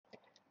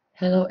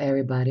Hello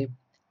everybody,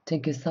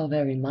 thank you so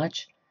very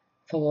much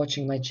for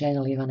watching my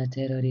channel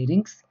IvanaTarot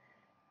readings.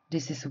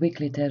 This is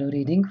weekly tarot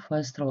reading for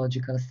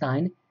astrological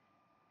sign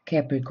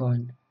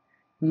Capricorn.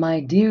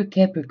 My dear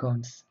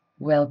Capricorns,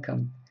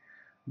 welcome,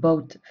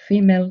 both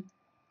female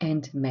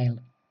and male.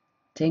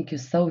 Thank you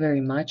so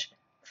very much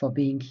for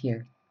being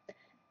here.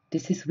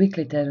 This is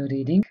weekly tarot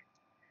reading,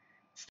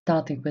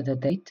 starting with the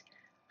date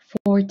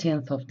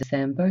 14th of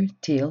December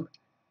till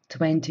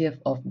 20th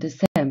of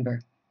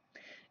December.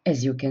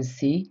 As you can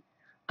see,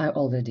 I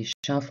already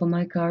shuffle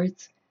my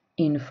cards.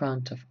 In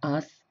front of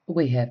us,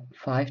 we have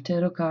 5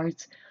 tarot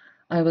cards.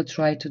 I will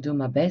try to do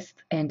my best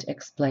and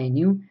explain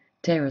you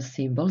tarot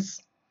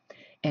symbols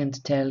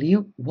and tell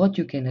you what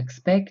you can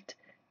expect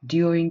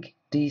during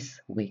this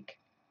week.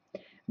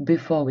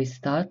 Before we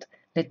start,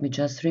 let me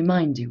just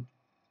remind you.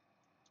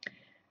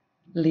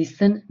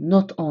 Listen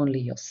not only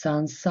your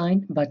sun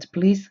sign, but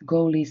please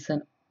go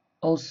listen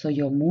also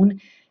your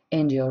moon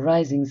and your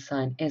rising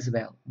sign as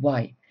well.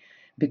 Why?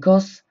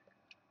 Because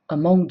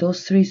among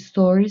those 3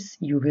 stories,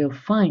 you will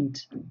find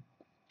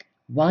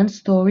one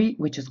story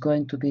which is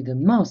going to be the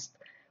most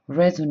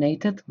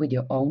resonated with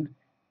your own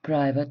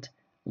private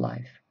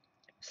life.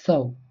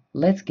 So,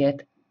 let's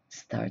get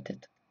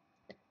started.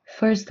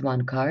 First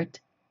one card,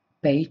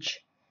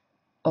 Page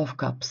of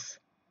Cups.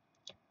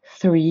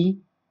 3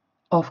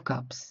 of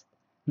Cups.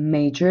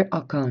 Major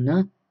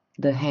Arcana,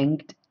 the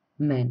Hanged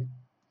Man.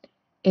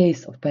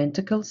 Ace of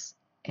Pentacles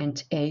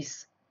and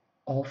Ace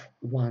of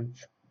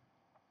Wands.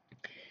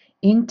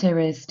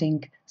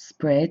 Interesting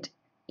spread,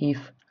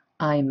 if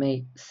I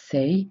may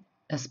say,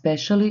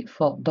 especially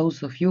for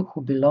those of you who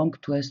belong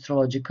to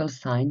astrological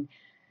sign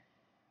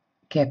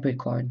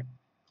Capricorn.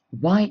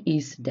 Why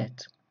is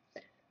that?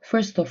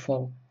 First of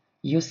all,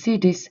 you see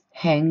this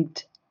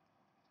hanged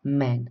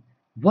man.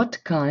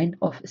 What kind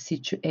of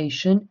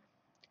situation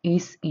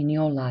is in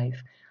your life?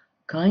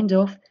 Kind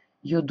of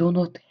you do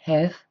not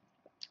have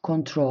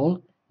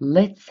control,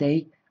 let's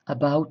say,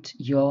 about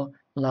your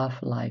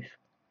love life.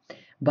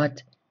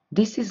 But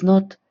this is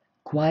not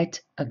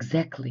quite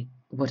exactly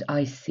what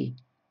I see.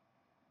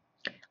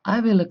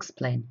 I will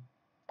explain.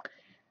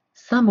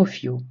 Some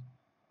of you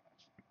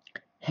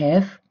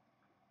have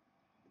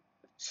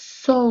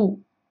so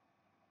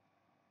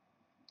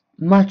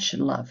much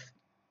love.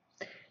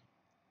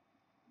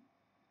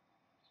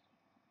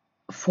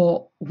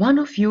 For one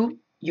of you,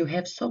 you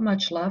have so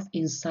much love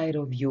inside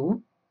of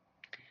you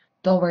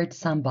towards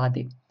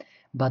somebody,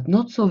 but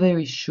not so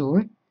very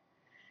sure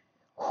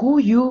who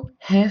you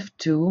have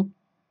to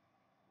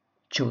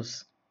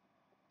choose.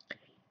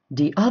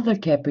 The other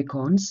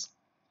Capricorns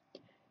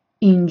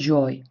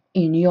enjoy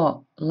in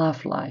your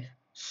love life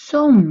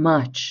so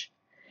much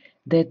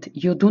that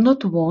you do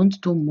not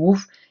want to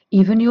move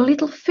even your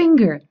little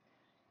finger.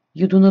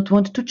 You do not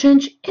want to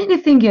change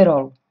anything at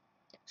all.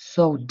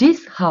 So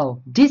this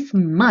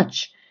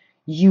much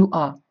you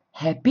are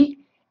happy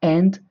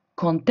and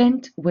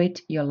content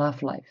with your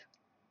love life.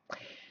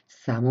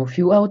 Some of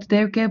you out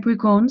there,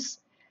 Capricorns,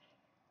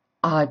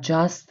 are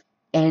just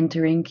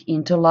entering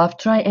into love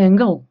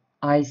triangle.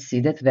 I see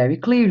that very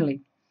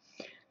clearly.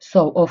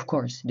 So, of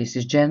course, this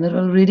is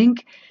general reading,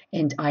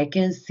 and I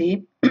can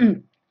see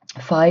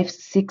 5,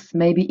 6,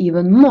 maybe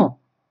even more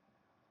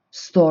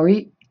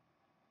story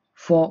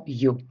for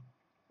you.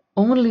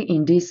 Only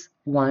in this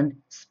one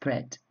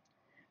spread.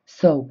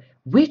 So,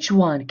 which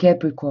one,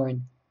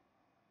 Capricorn,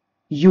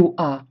 you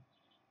are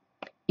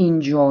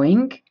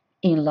enjoying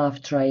in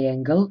love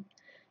triangle,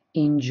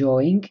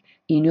 enjoying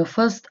in your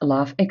first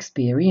love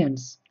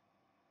experience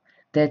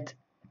that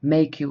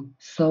make you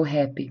so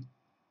happy?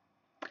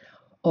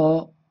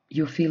 Or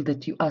you feel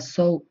that you are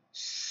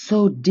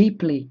so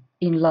deeply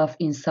in love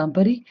in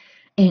somebody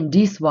and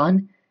this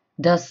one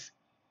does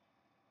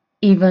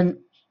even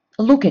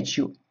look at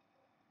you?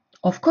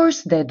 Of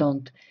course they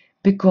don't,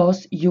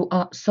 because you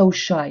are so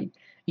shy.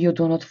 You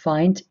do not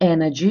find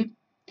energy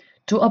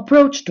to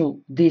approach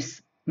to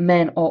this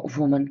man or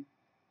woman.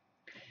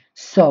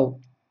 So,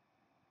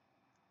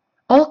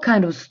 all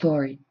kind of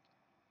stories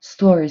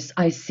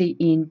I see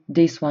in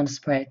this one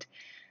spread,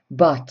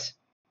 but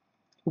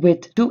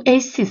with 2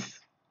 aces,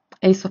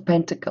 Ace of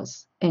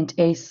Pentacles and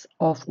Ace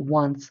of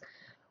Wands.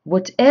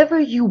 Whatever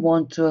you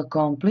want to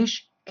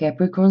accomplish,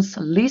 Capricorns,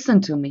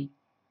 listen to me.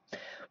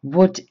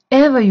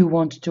 Whatever you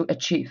want to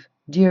achieve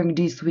during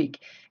this week,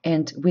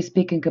 and we're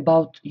speaking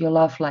about your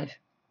love life,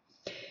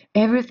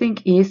 everything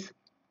is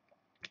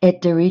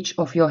at the reach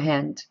of your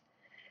hand.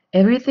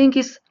 Everything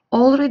is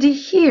already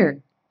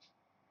here,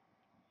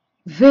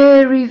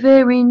 very,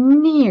 very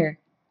near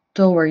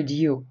toward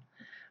you.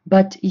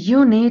 But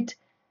you need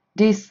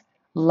this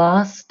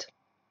last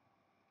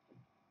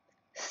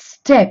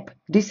step.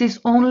 This is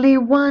only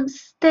one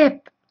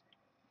step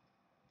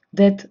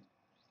that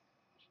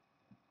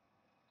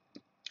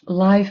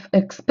life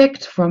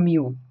expects from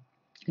you.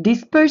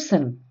 This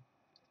person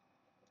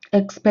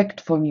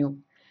expects from you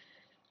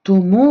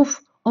to move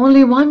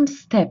only one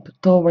step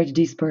toward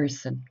this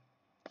person.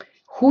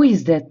 Who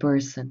is that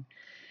person?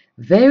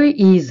 Very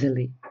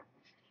easily,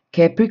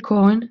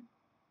 Capricorn,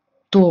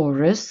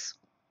 Taurus,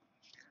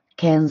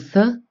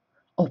 Cancer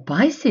or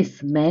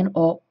Pisces, man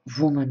or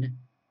woman.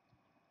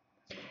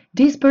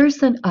 This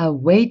person are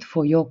wait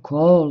for your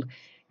call.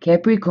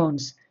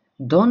 Capricorns,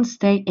 don't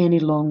stay any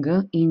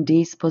longer in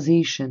this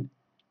position.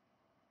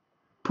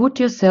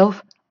 Put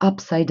yourself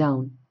upside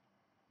down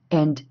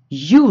and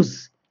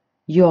use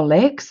your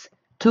legs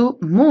to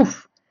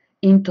move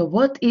into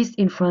what is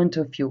in front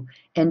of you.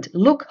 And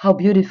look how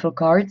beautiful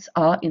cards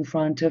are in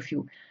front of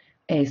you.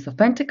 Ace of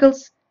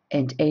Pentacles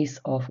and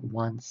Ace of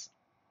Wands.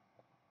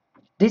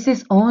 This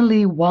is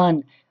only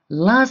one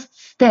last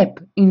step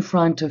in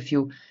front of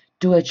you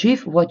to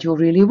achieve what you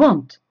really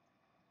want.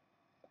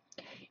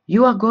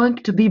 You are going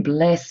to be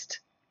blessed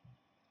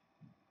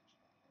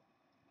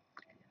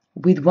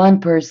with one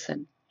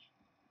person.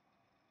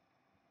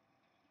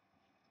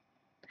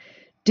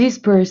 This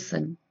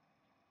person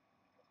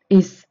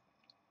is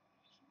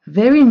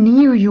very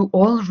near you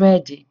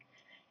already,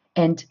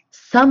 and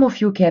some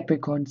of you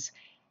Capricorns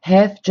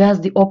have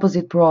just the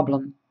opposite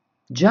problem.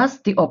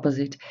 Just the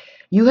opposite.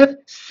 You have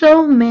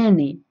so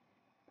many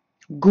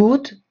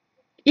good,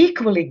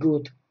 equally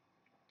good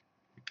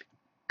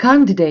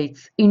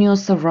candidates in your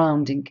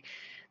surrounding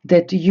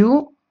that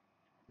you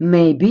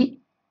maybe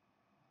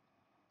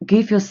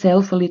give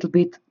yourself a little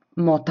bit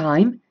more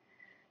time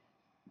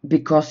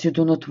because you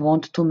do not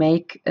want to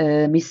make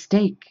a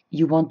mistake.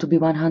 You want to be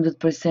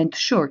 100%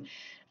 sure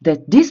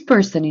that this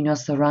person in your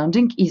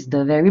surrounding is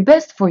the very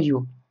best for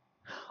you.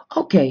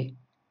 Okay,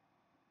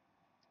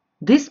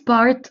 this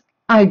part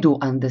I do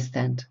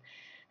understand,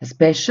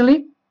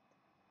 especially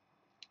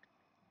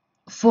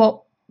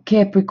for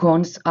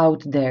Capricorns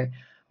out there,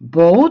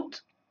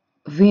 both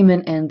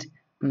women and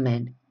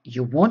men.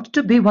 You want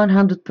to be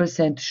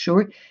 100%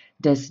 sure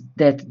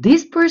that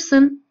this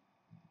person,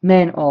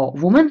 man or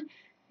woman,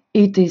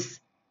 it is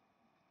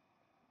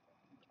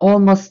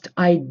almost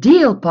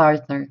ideal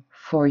partner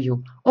for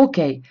you.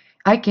 Okay,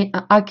 I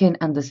can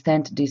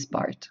understand this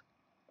part.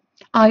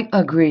 I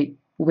agree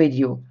with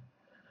you.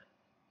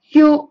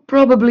 You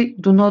probably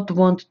do not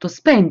want to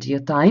spend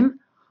your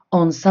time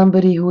on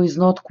somebody who is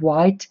not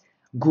quite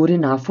good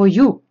enough for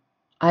you.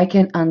 I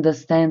can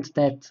understand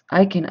that.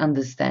 I can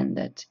understand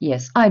that.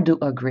 Yes, I do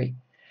agree.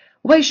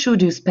 Why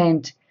should you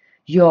spend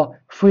your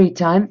free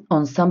time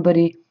on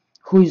somebody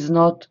who is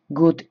not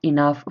good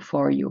enough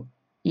for you?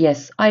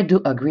 Yes, I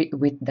do agree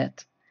with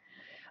that.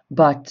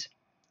 But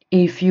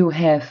if you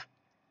have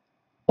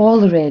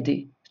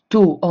already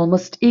two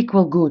almost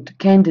equal good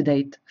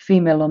candidate,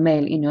 female or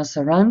male, in your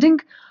surrounding,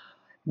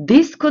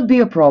 this could be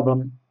a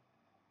problem.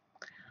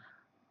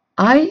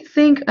 I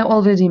think I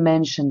already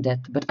mentioned that,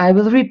 but I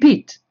will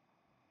repeat.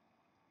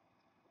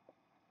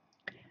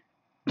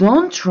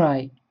 Don't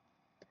try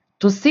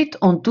to sit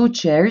on two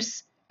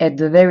chairs at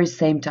the very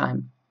same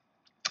time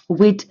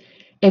with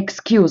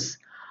excuse,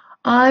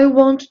 I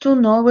want to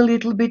know a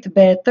little bit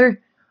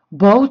better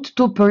both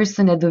two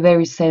person at the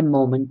very same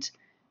moment.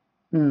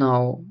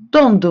 No,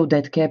 don't do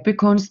that,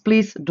 Capricorns,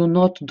 please do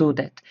not do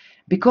that,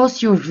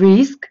 because you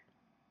risk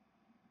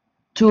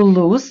to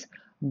lose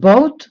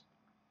both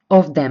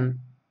of them.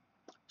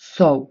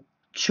 So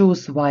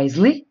choose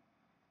wisely,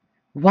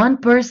 one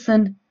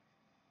person,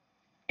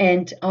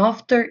 and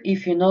after,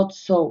 if you're not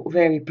so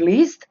very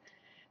pleased,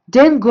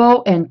 then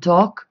go and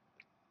talk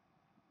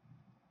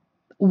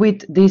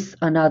with this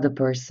another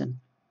person.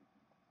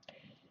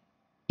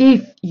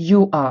 If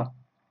you are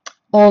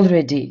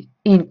already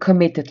in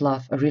committed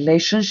love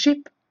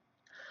relationship,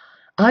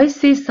 I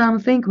see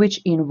something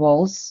which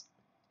involves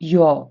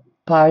your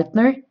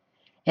partner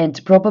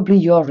and probably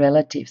your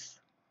relatives.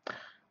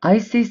 I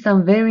see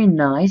some very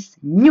nice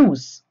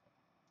news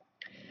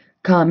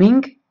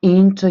coming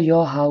into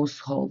your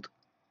household.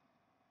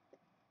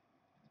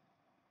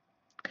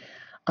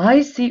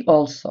 I see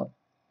also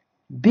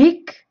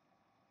big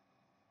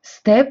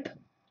step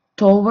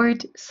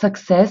toward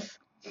success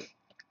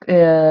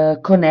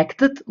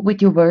connected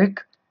with your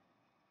work,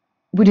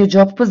 with your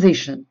job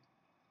position.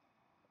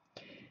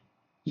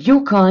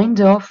 You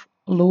kind of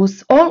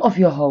lose all of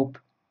your hope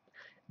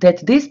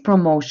that this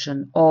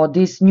promotion or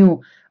this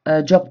new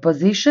job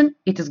position,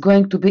 it is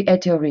going to be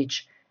at your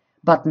reach.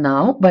 But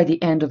now, by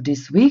the end of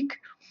this week,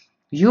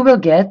 you will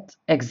get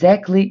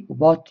exactly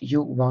what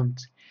you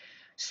want.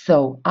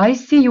 So I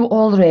see you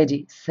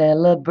already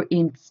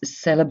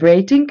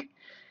celebrating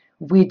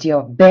with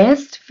your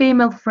best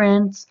female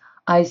friends.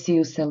 I see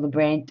you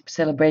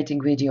celebrating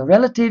with your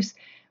relatives,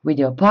 with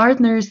your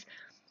partners.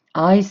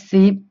 I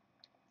see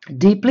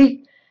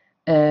deeply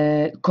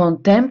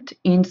contempt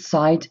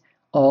inside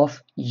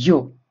of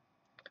you.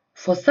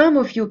 For some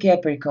of you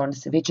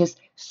Capricorns, which is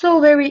so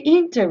very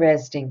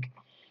interesting,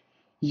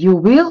 you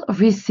will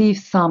receive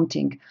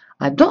something.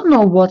 I don't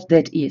know what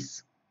that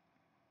is.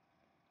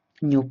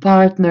 New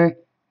partner,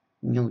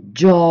 new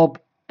job,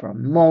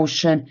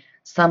 promotion,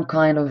 some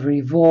kind of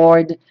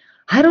reward.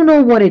 I don't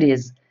know what it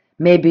is.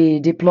 Maybe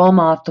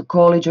diploma after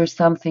college or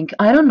something.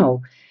 I don't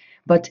know.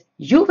 But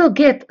you will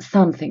get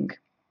something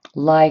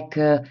like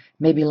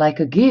maybe like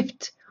a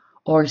gift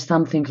or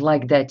something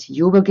like that.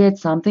 You will get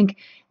something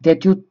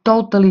that you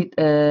totally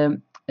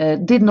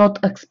did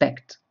not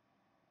expect.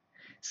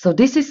 So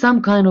this is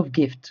some kind of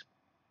gift.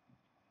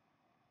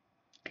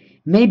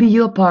 Maybe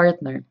your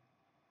partner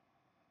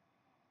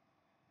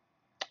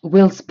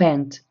will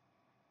spend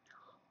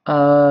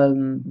a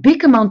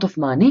big amount of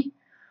money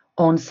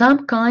on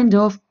some kind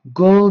of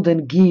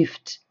golden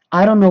gift.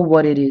 I don't know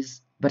what it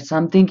is, but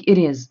something it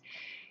is.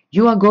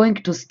 You are going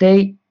to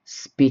stay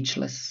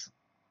speechless.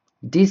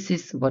 This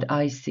is what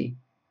I see.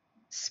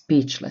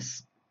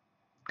 Speechless.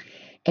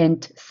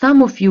 And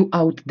some of you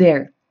out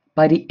there,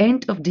 by the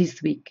end of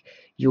this week,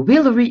 you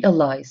will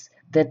realize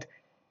that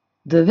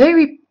the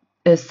very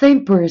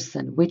same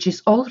person which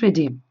is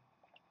already,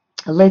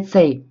 let's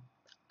say,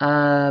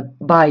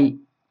 by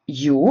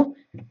you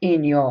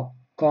in your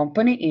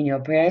company, in your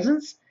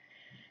presence,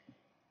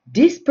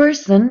 this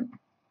person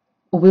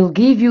will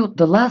give you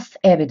the last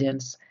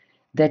evidence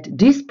that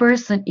this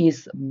person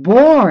is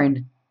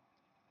born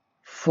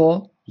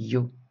for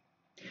you.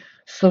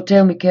 So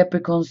tell me,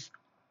 Capricorns,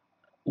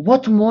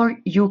 what more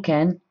you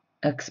can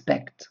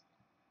expect?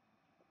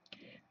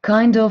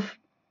 Kind of,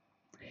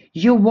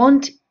 you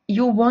won't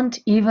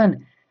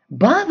even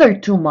bother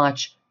too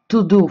much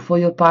to do for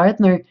your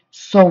partner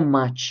so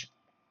much.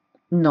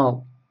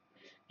 No.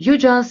 You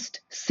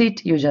just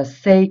sit, you just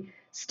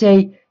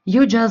stay,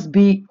 you just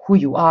be who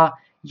you are,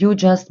 you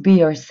just be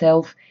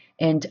yourself,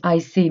 and I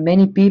see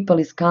many people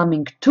is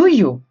coming to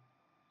you.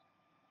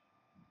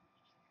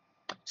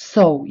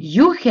 So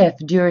you have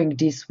during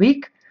this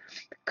week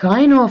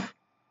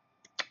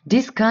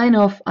this kind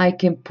of, I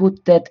can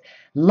put that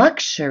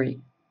luxury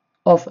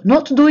of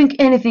not doing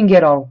anything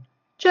at all.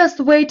 Just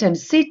wait and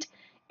sit,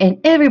 and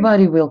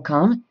everybody will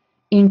come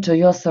into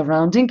your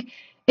surrounding.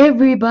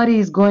 Everybody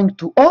is going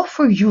to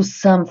offer you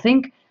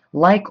something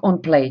like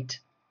on plate,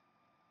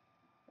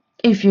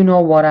 if you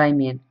know what I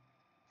mean.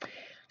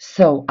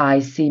 So I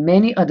see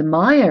many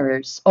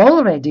admirers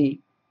already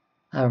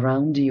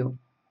around you.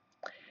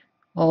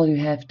 All you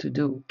have to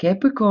do,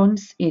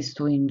 Capricorns, is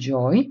to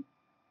enjoy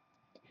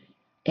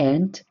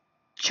and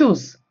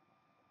choose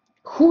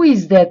who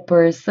is that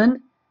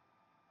person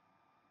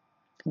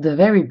the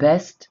very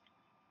best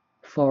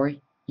for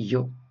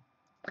you.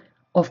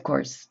 Of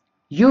course,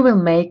 you will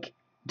make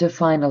the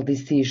final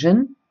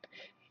decision.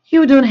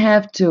 You don't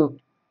have to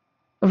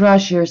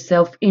rush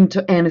yourself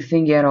into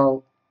anything at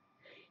all.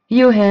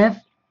 You have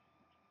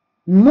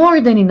more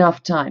than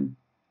enough time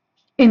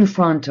in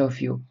front of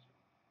you.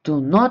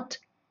 Do not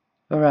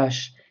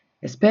rush,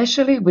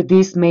 especially with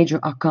this major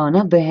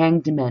arcana, the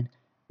Hanged Man.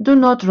 Do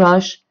not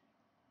rush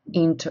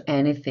into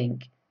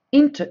anything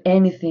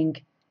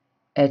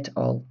at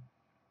all.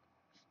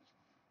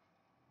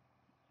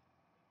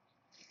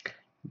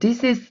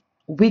 This is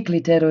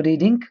weekly tarot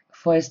reading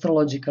for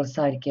astrological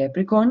sign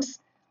Capricorns.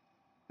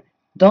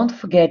 Don't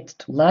forget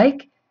to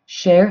like,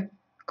 share,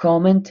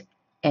 comment,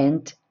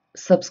 and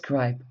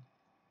subscribe.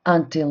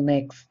 Until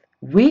next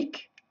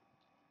week,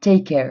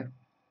 take care.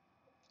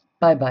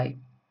 Bye bye.